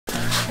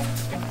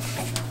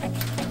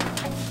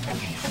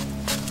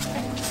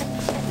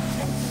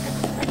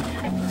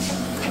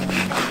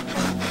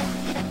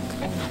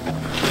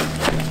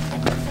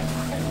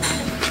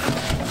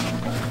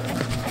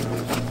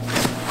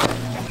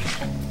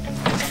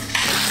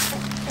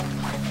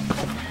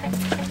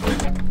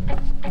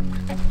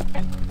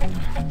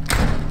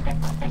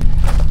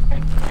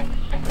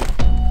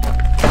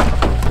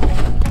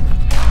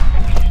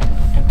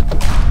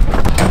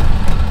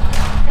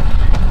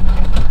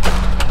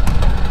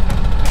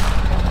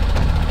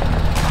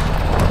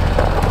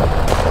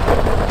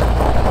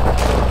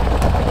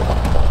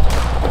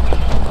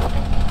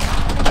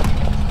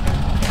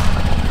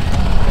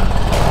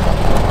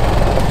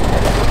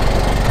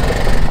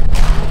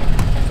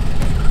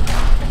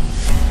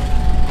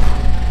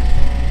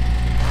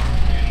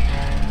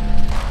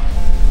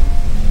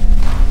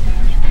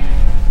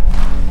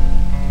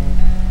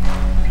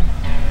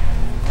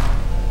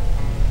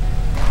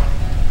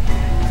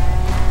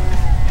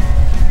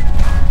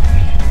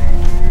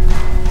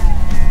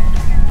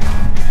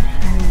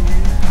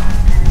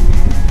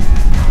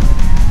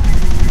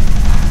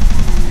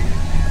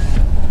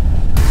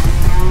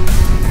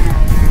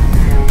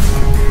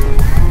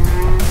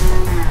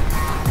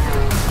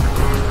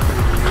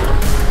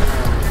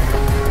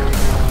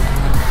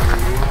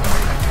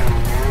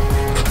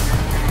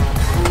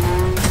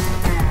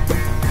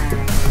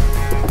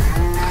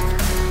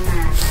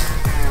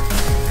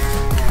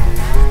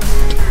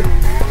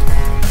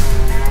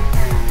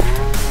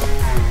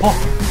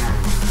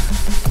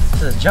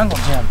Jungle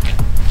gym.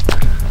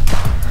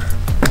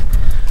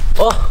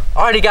 Well,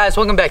 alrighty guys,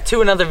 welcome back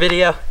to another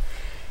video.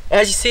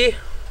 As you see,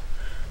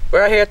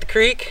 we're out here at the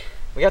creek.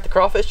 We got the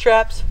crawfish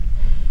traps.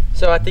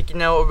 So I think you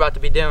know what we're about to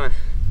be doing.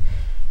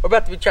 We're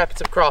about to be trapping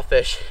some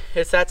crawfish.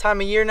 It's that time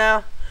of year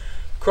now.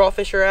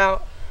 Crawfish are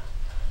out.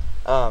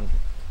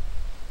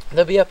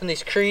 They'll be up in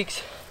these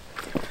creeks.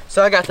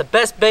 So I got the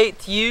best bait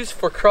to use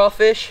for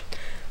crawfish,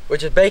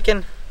 which is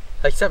bacon,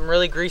 like something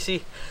really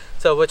greasy.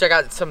 So I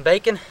got some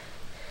bacon.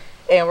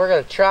 And we're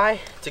gonna try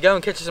to go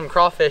and catch some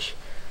crawfish.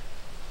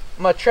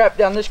 I'm gonna trap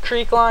down this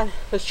creek line.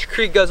 This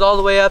creek goes all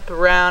the way up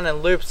around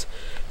and loops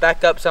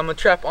back up. So I'm gonna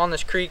trap on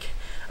this creek.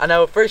 I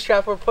know the first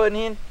trap we're putting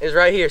in is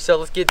right here, so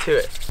let's get to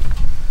it.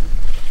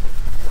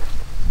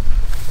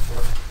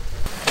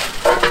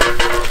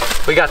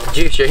 We got the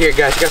juice right here,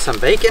 guys. We got some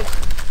bacon.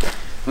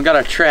 We got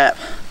our trap.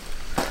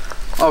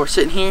 While we're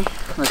sitting here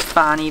on this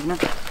fine evening,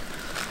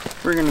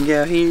 we're gonna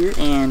go here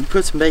and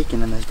put some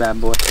bacon in this bad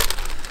boy.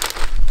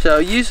 So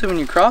usually when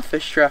you're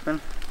crawfish trapping,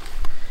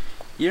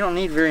 you don't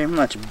need very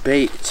much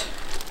bait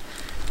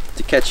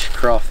to catch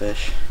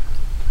crawfish.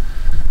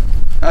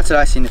 That's what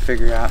I seem to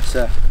figure out.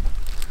 So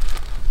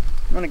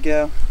I'm gonna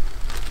go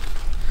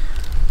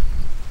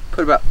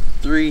put about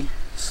 3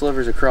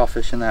 slivers of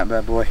crawfish in that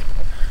bad boy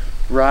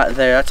right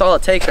there. That's all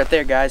it takes right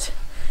there, guys.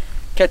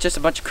 Catch us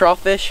a bunch of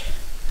crawfish,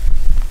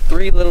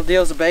 3 little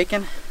deals of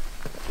bacon,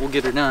 we'll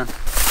get her done.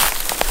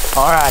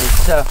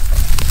 Alrighty, so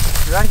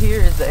right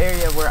here is the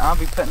area where I'll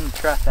be putting the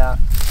trap out,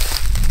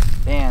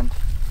 and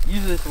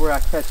usually this is where I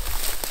catch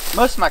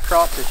most of my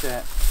crawfish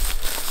at.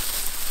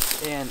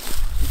 And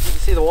as you can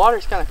see, the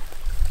water's kind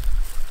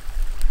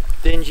of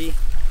dingy.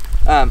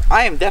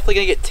 I am definitely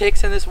gonna get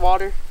ticks in this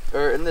water,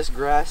 or in this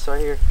grass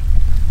right here,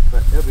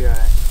 but it'll be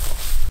alright.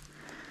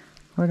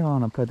 Where do I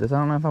want to put this? I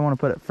don't know if I want to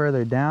put it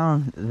further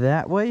down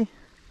that way,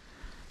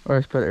 or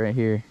just put it right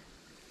here.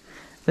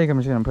 I think I'm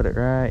just gonna put it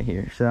right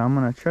here. So I'm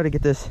gonna try to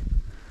get this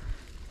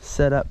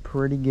set up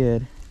pretty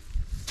good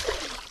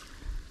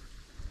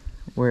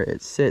where it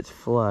sits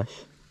flush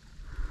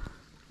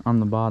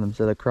on the bottom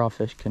so the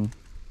crawfish can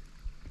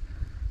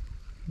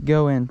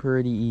go in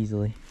pretty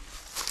easily.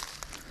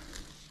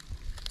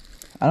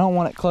 I don't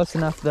want it close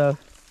enough though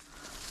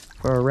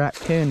for a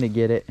raccoon to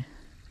get it,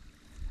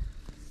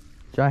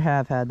 which I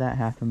have had that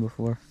happen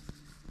before.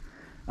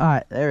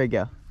 Alright, there we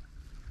go.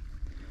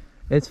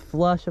 It's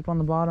flush up on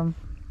the bottom.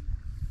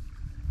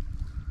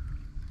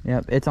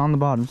 Yep, it's on the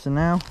bottom. So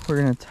now we're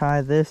gonna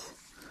tie this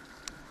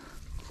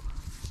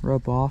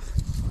rope off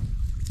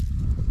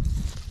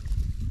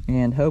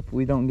and hope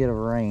we don't get a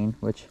rain,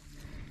 which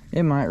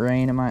it might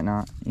rain, it might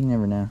not. You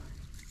never know.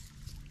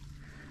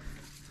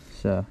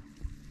 So,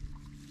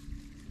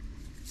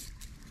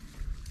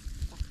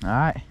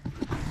 alright,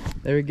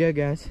 there we go,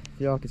 guys.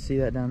 If y'all can see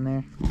that down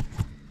there,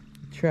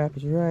 the trap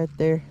is right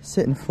there,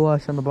 sitting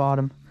flush on the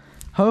bottom.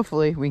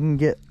 Hopefully we can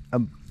get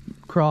a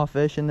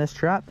crawfish in this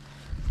trap.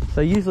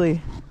 So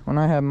usually when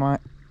I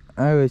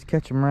always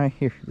catch them right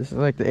here. This is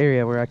like the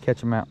area where I catch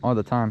them at all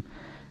the time.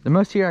 The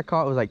most here I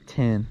caught was like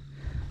 10.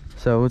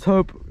 So let's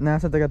hope now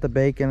since I got the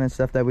bacon and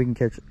stuff that we can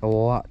catch a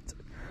lot.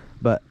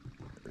 But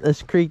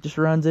this creek just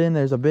runs in.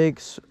 There's a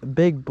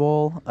big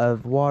bowl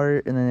of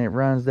water, and then it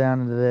runs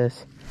down into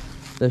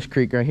this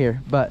creek right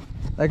here. But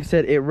like I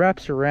said, it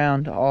wraps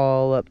around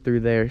all up through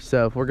there.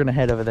 So we're gonna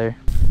head over there.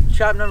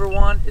 Trap number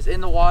 1 is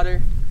in the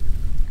water.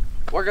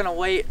 We're gonna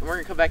wait. We're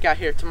gonna come back out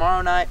here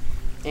tomorrow night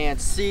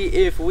and see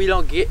if we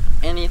don't get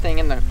anything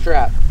in the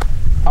trap.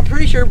 I'm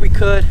pretty sure we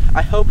could.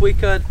 I hope we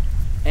could,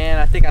 and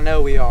I think I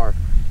know we are.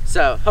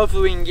 So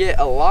hopefully we can get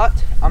a lot.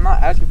 I'm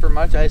not asking for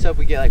much. I just hope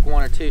we get like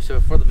 1 or 2 so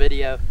for the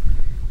video,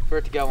 for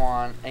it to go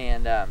on.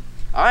 And all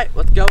right,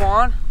 let's go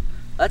on.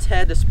 Let's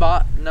head to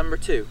spot number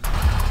 2.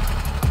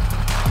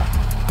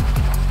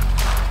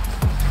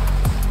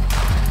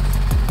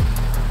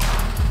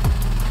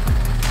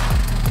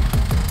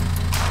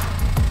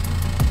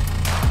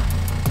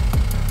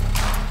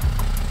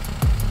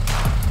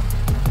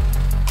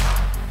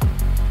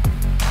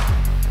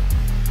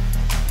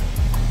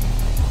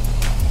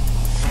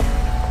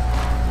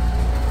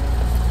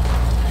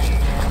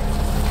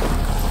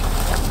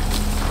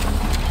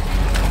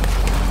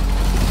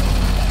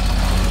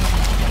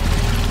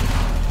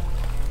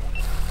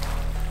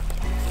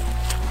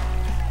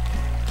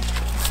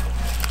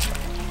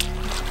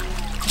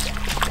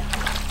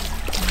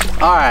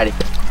 Alrighty,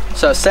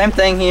 so same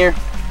thing here.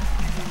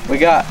 We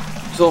got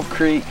Zulf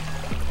Creek,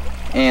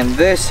 and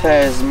this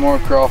has more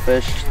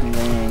crawfish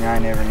than I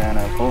never known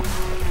of. We'll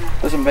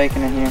put some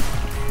bacon in here.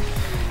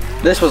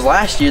 This was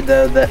last year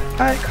though that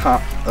I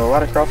caught a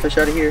lot of crawfish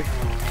out of here.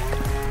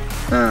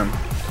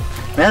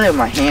 Mainly with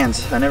my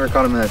hands. I never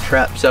caught them in a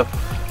trap, so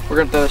we're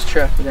gonna throw this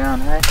trap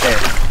down right there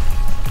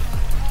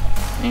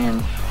in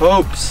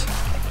hopes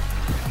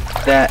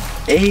that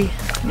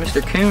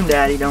Mr. Coon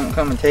Daddy don't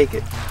come and take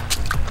it.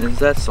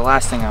 That's the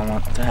last thing I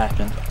want to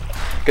happen.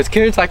 Because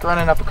coons like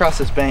running up across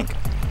this bank,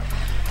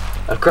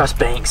 across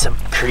banks and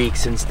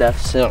creeks and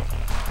stuff, so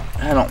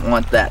I don't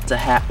want that to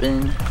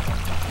happen.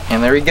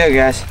 And there we go,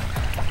 guys.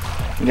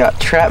 We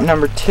got trap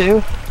number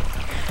 2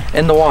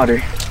 in the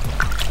water.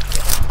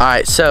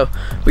 Alright, so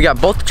we got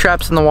both the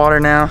traps in the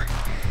water now,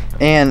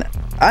 and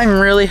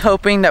I'm really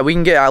hoping that we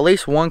can get at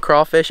least one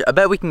crawfish. I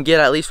bet we can get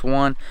at least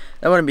one.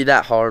 That wouldn't be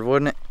that hard,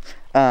 wouldn't it?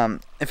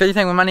 If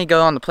anything, we might need to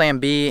go on to plan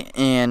B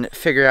and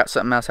figure out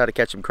something else how to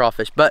catch some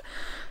crawfish. But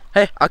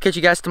hey, I'll catch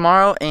you guys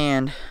tomorrow,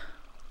 and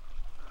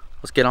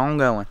let's get on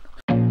going.